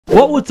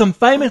What would some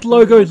famous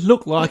logos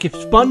look like if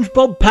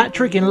SpongeBob,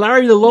 Patrick and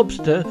Larry the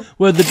Lobster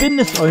were the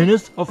business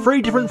owners of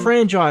 3 different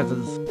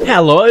franchises?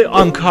 Hello,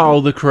 I'm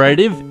Carl the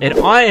Creative and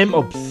I am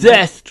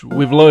obsessed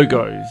with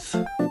logos.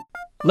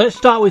 Let's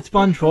start with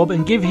SpongeBob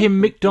and give him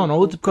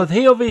McDonald's because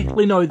he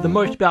obviously knows the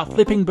most about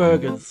flipping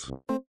burgers.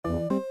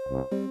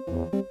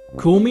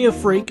 Call me a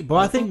freak, but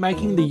I think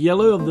making the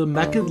yellow of the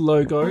Macca's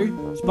logo,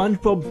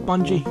 SpongeBob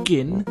Spongy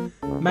Skin,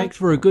 makes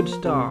for a good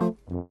start.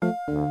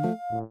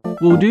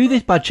 We'll do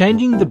this by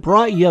changing the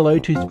bright yellow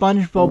to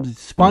SpongeBob's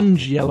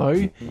sponge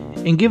yellow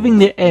and giving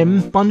the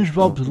M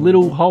SpongeBob's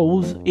little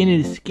holes in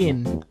his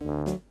skin.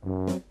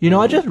 You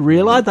know, I just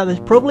realised that there's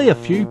probably a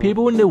few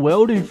people in the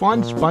world who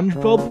find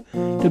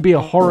SpongeBob to be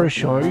a horror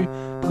show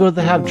because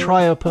they have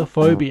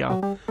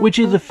trypophobia, which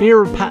is a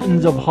fear of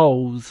patterns of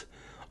holes.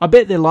 I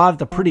bet their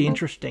lives are pretty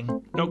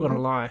interesting, not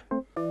gonna lie.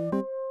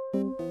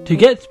 To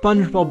get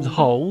SpongeBob's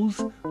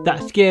holes,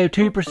 that scare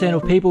 2%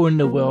 of people in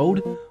the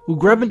world, we'll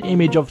grab an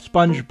image of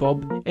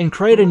SpongeBob and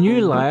create a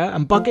new layer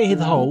and bucket his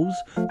holes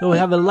so we'll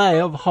have a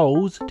layer of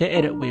holes to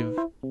edit with.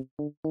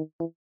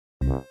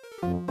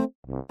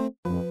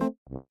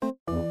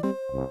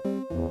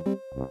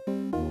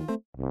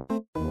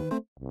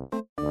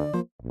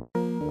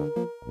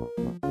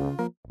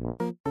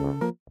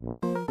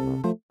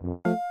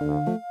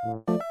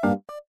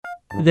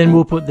 Then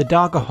we'll put the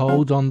darker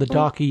holes on the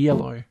darker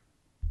yellow.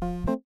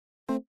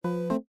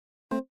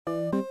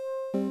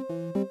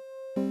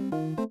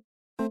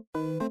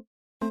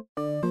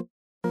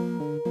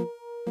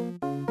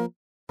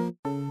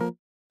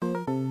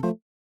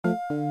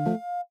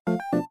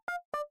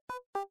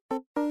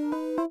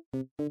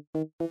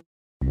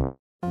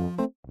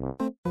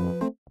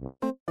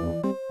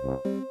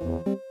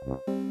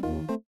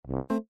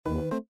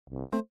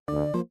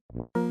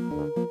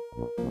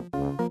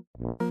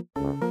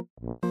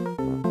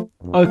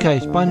 Okay,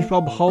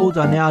 SpongeBob holes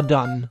are now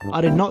done.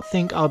 I did not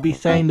think I'll be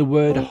saying the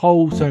word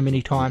hole so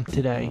many times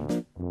today.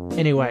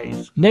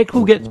 Anyways, next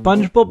we'll get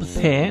SpongeBob's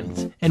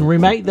pants and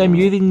remake them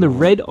using the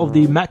red of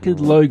the Macca's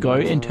logo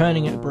and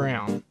turning it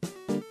brown.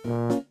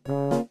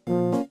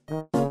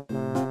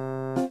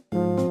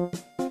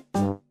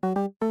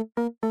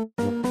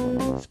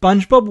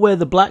 SpongeBob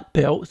wears a black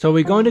belt, so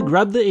we're going to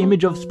grab the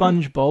image of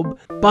SpongeBob,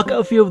 bucket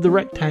a few of the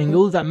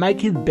rectangles that make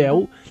his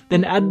belt,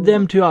 then add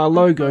them to our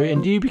logo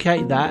and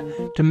duplicate that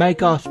to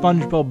make our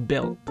SpongeBob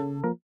belt.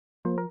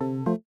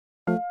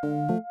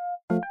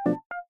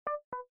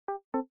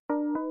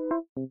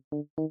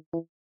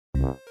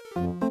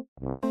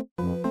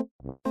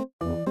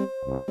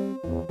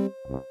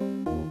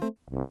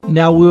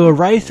 Now we'll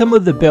erase some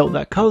of the belt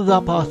that covers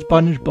up our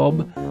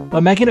SpongeBob by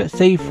making it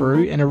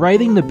see-through and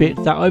erasing the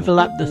bits that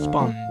overlap the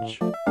sponge.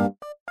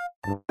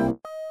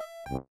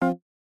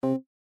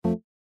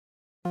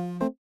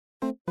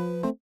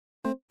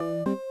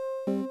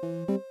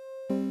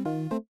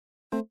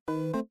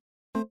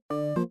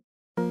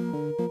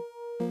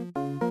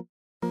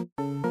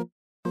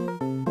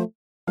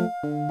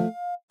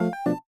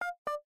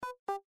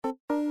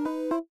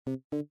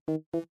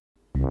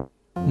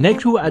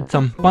 Next we'll add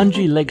some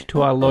spongy legs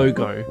to our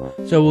logo,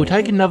 so we'll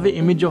take another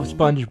image of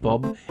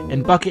SpongeBob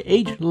and bucket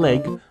each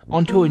leg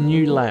onto a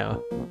new layer.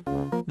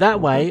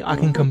 That way I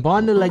can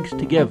combine the legs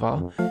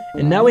together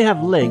and now we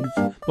have legs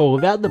but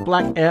without the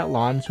black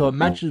outline so it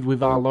matches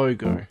with our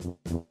logo.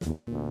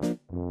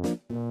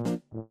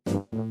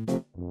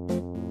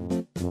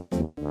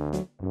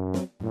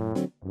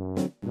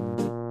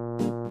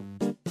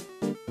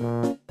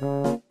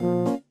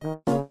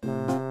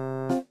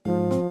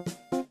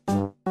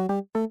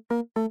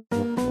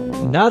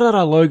 Now that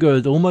our logo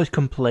is almost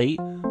complete,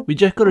 we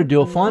just gotta do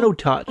a final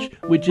touch,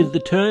 which is to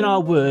turn our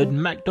word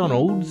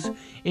McDonald's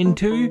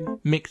into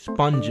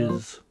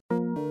McSponges.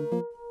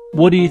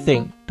 What do you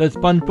think? Does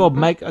SpongeBob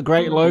make a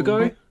great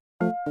logo?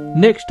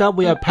 Next up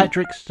we have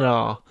Patrick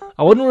Star.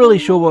 I wasn't really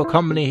sure what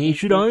company he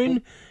should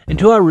own,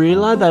 until I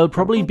realised that would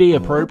probably be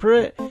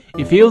appropriate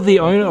if he was the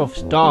owner of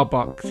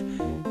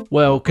Starbucks.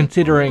 Well,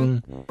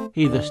 considering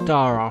he's a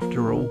star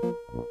after all.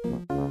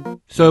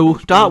 So we'll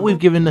start with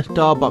giving the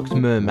Starbucks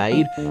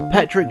mermaid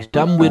Patrick's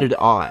dumb-witted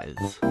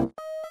eyes.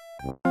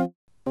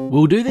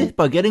 We'll do this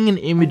by getting an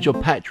image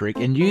of Patrick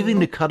and using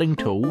the cutting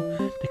tool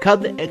to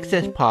cut the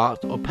excess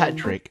parts of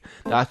Patrick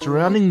that are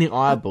surrounding the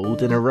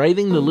eyeballs and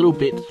erasing the little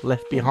bits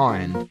left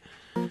behind.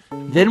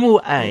 Then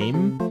we'll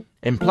aim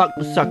and pluck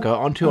the sucker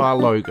onto our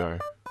logo.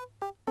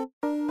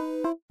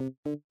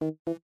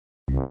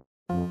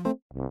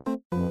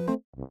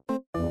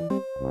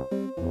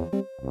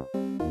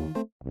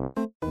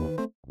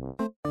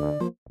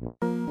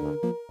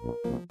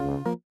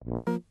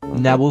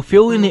 Now we'll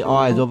fill in the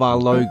eyes of our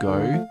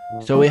logo,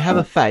 so we have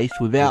a face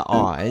without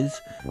eyes,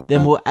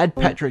 then we'll add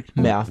Patrick's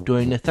mouth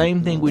doing the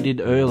same thing we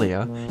did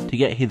earlier to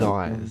get his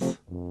eyes.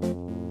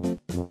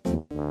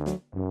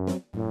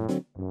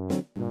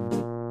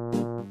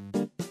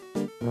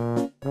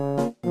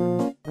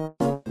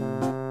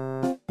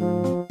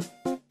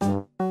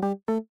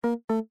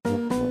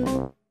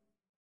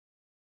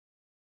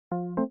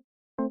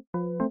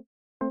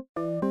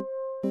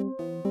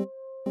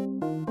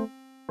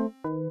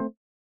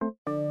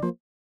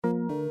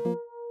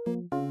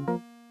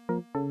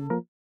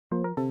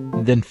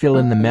 Then fill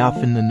in the mouth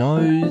and the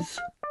nose.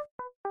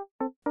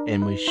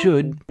 And we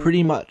should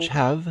pretty much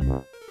have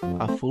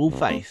a full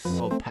face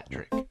of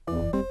Patrick.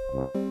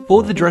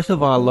 For the dress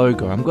of our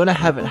logo, I'm going to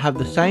have it have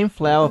the same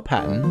flower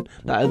pattern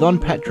that is on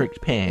Patrick's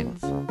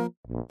pants.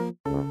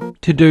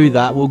 To do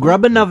that, we'll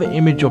grab another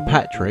image of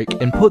Patrick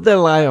and put the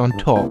layer on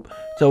top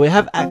so we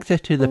have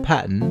access to the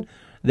pattern.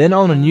 Then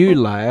on a new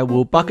layer,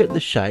 we'll bucket the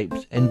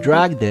shapes and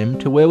drag them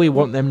to where we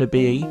want them to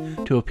be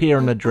to appear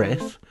on the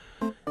dress.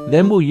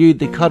 Then we'll use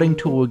the cutting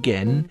tool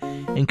again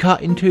and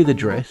cut into the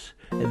dress,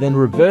 and then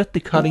reverse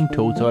the cutting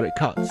tool so that it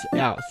cuts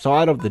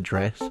outside of the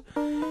dress.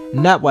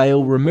 And that way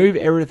it'll remove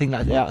everything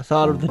that's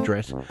outside of the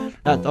dress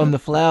that's on the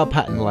flower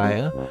pattern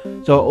layer,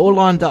 so it all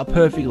lines up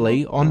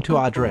perfectly onto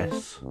our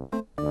dress.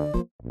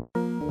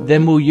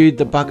 Then we'll use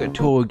the bucket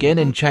tool again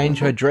and change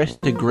her dress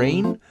to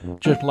green,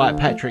 just like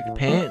Patrick's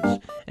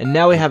pants, and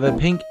now we have a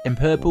pink and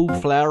purple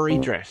flowery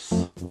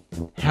dress.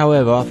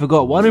 However, I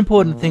forgot one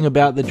important thing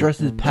about the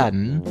dress's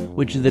pattern,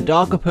 which is the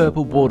darker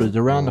purple borders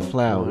around the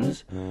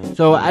flowers.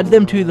 So I'll add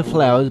them to the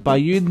flowers by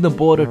using the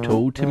border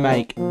tool to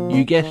make,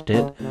 you guessed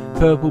it,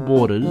 purple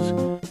borders.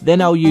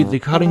 Then I'll use the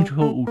cutting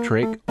tool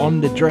trick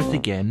on the dress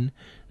again,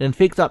 then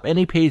fix up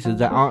any pieces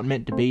that aren't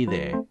meant to be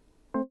there.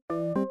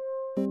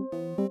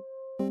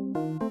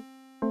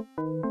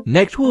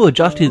 Next we'll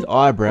adjust his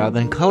eyebrows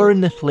and colour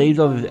in the sleeves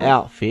of his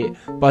outfit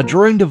by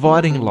drawing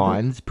dividing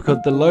lines because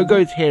the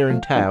logo's hair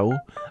and tail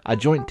are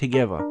joined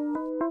together.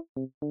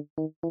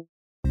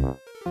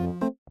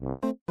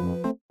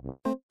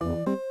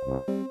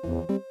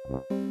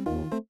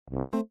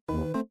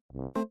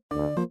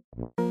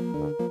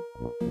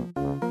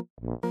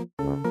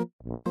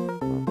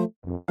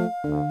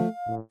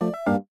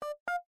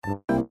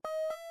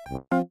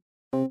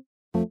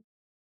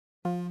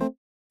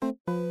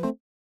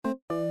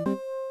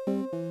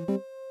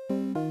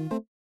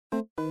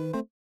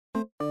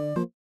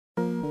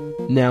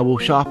 Now we'll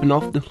sharpen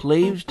off the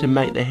sleeves to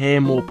make the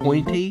hair more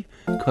pointy,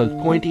 because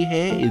pointy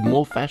hair is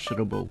more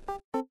fashionable.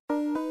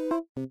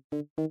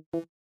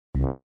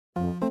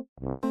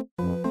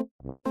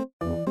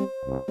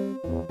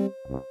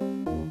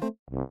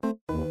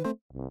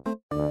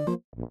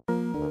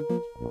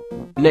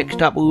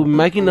 Next up we'll be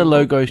making the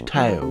logo's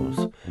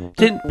tails.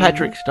 Since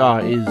Patrick's star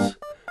is,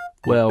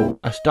 well,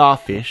 a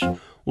starfish,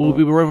 we'll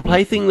be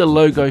replacing the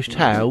logo's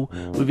tail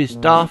with his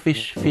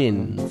starfish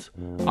fins,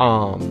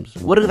 arms.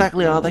 What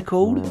exactly are they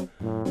called?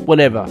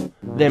 Whatever,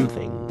 them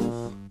things.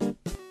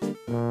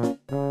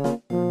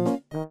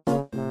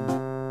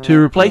 To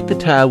replace the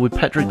tail with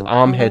Patrick's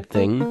arm head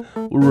thing,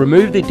 we'll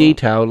remove the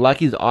detail like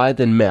his eyes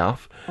and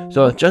mouth,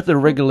 so it's just a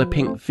regular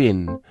pink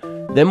fin.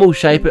 Then we'll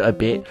shape it a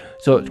bit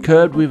so it's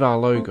curved with our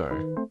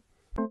logo.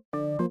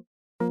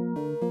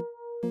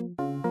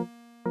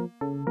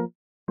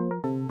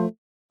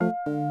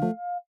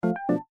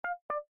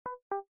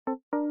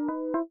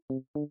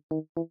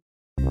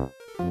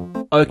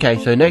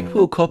 Okay, so next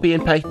we'll copy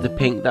and paste the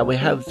pink that we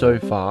have so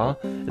far,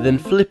 and then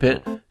flip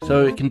it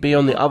so it can be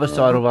on the other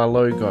side of our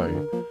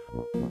logo.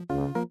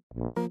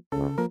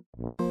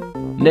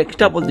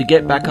 Next up was to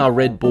get back our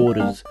red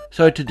borders.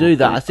 So to do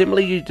that, I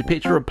simply used a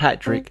picture of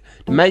Patrick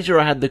to make sure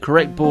I had the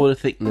correct border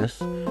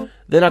thickness.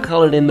 Then I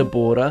coloured in the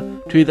border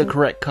to the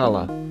correct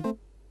colour.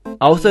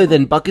 I also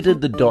then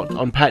bucketed the dots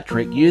on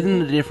Patrick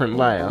using a different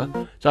layer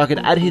so I could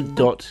add his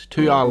dots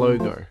to our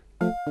logo.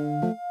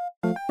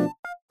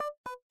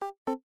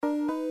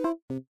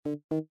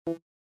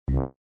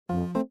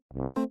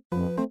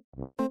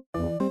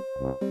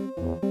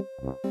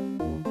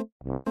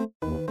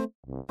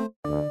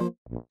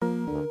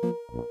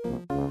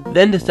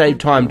 Then to save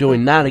time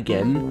doing that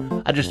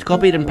again, I just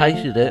copied and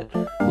pasted it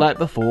like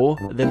before,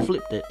 then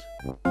flipped it.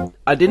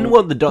 I didn't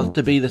want the dots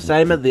to be the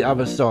same as the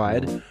other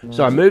side,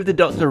 so I moved the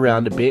dots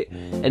around a bit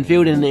and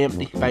filled in the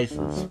empty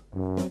spaces.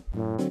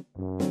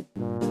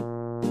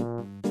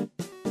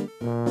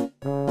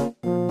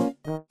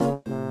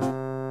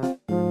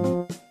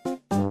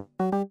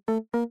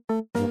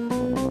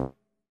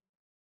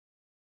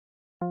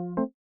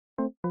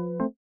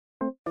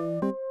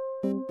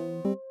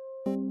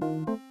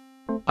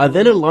 I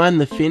then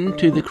aligned the fin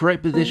to the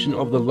correct position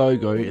of the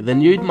logo,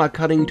 then used my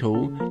cutting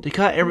tool to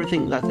cut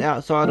everything that's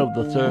outside of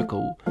the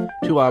circle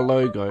to our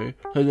logo,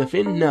 so the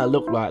fins now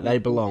look like they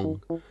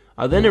belong.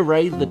 I then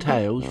erased the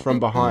tails from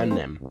behind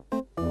them.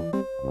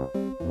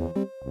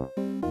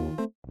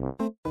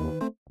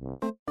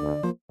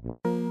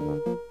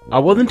 I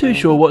wasn't too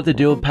sure what to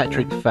do with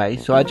Patrick's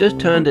face, so I just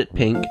turned it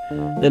pink,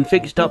 then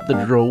fixed up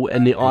the drool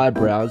and the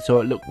eyebrows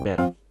so it looked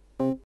better.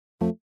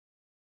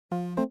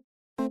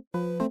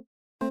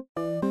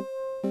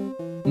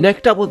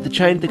 Next up was to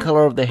change the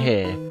colour of the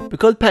hair.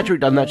 Because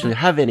Patrick doesn't actually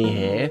have any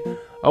hair,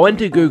 I went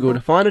to Google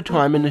to find a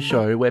time in the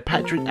show where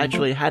Patrick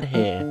actually had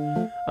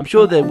hair. I'm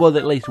sure there was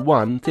at least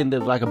one, since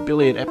there's like a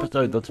billion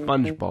episodes of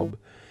SpongeBob.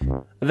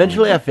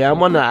 Eventually I found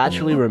one that I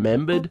actually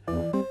remembered.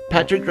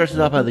 Patrick dresses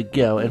up as a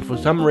girl, and for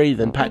some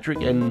reason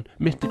Patrick and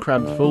Mr.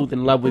 Krabs falls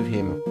in love with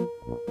him.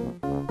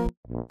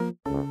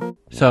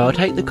 So I'll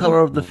take the colour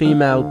of the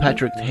female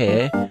Patrick's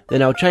hair,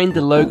 then I'll change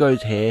the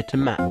logo's hair to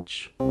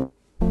match.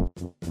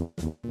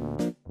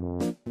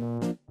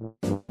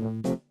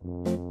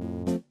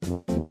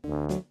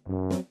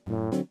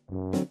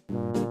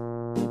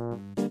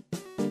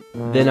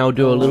 Then I'll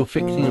do a little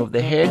fixing of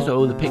the hair so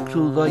all the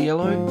pixels are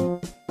yellow.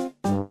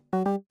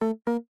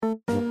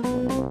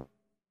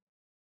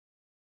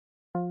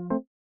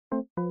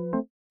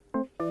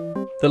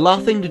 The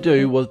last thing to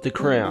do was the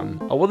crown.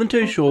 I wasn't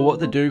too sure what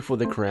to do for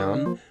the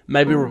crown,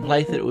 maybe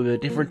replace it with a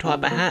different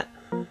type of hat,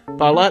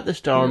 but I liked the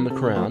star on the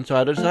crown, so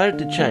I decided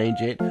to change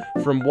it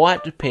from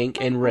white to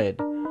pink and red.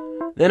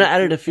 Then I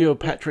added a few of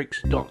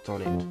Patrick's dots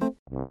on it.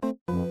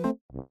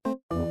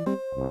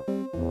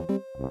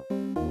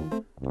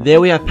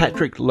 There we have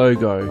Patrick's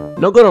logo.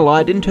 Not gonna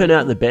lie, it didn't turn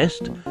out the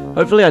best.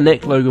 Hopefully our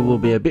next logo will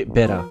be a bit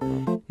better.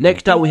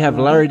 Next up we have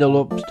Larry the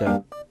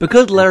Lobster.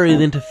 Because Larry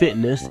is into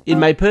fitness, it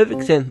made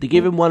perfect sense to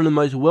give him one of the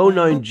most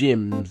well-known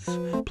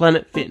gyms,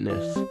 Planet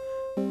Fitness.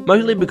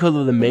 Mostly because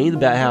of the memes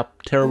about how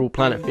terrible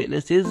Planet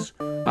Fitness is.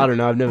 I don't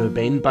know, I've never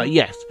been, but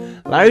yes,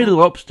 Larry the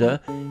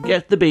Lobster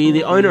gets to be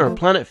the owner of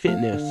Planet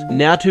Fitness,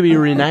 now to be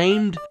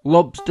renamed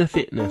Lobster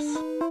Fitness.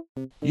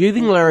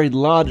 Using Larry's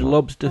large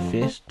lobster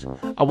fist,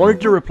 I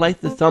wanted to replace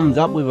the thumbs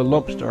up with a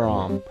lobster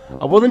arm.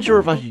 I wasn't sure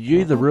if I should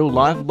use a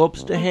real-life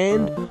lobster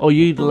hand or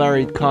use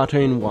Larry's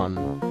cartoon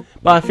one,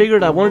 but I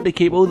figured I wanted to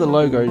keep all the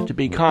logos to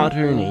be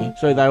cartoony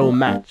so they all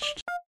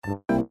matched.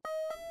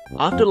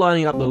 After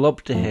lining up the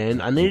lobster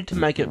hand, I needed to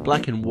make it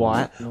black and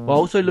white while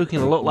also looking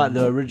a lot like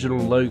the original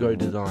logo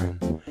design.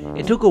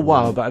 It took a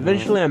while, but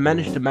eventually I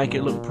managed to make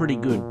it look pretty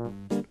good.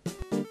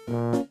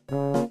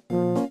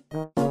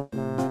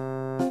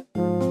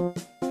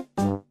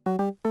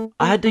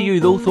 I had to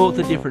use all sorts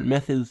of different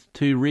methods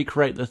to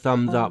recreate the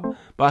thumbs up,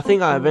 but I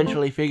think I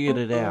eventually figured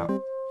it out.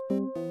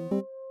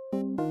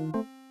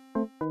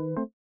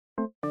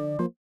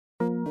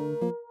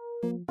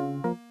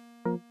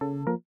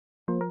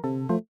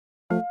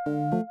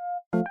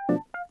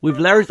 With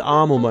Larry's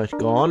arm almost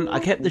gone, I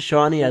kept the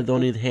shiny as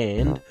on his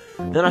hand,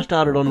 then I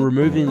started on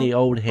removing the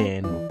old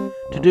hand.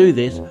 To do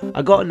this,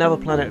 I got another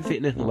Planet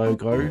Fitness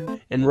logo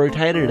and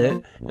rotated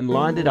it and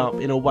lined it up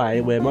in a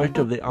way where most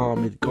of the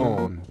arm is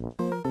gone.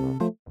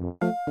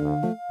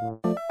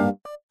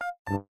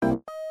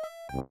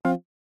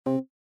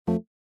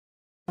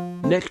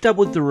 Next up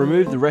was to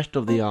remove the rest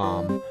of the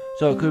arm,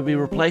 so it could be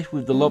replaced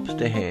with the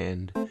lobster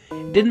hand.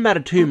 It didn't matter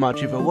too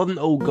much if it wasn't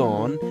all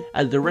gone,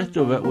 as the rest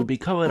of it would be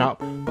covered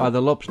up by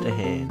the lobster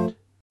hand.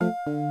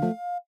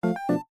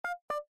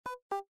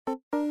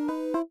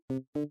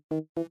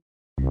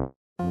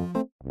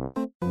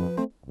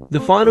 The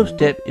final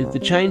step is to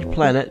change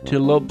planet to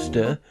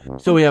lobster,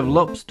 so we have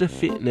Lobster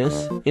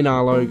Fitness in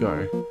our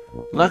logo.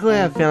 Luckily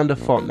I found a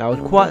font that was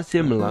quite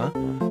similar,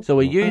 so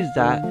we used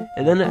that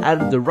and then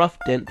added the rough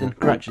dents and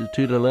scratches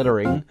to the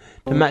lettering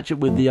to match it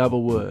with the other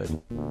word.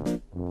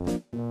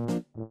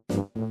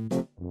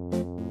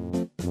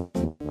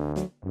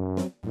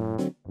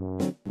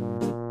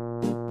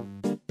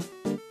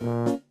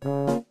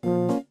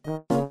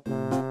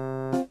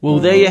 Well,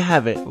 there you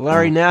have it.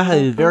 Larry now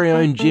has his very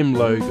own gym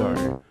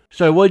logo.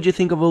 So what did you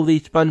think of all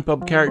these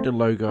SpongeBob character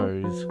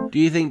logos? Do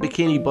you think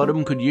Bikini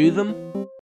Bottom could use them?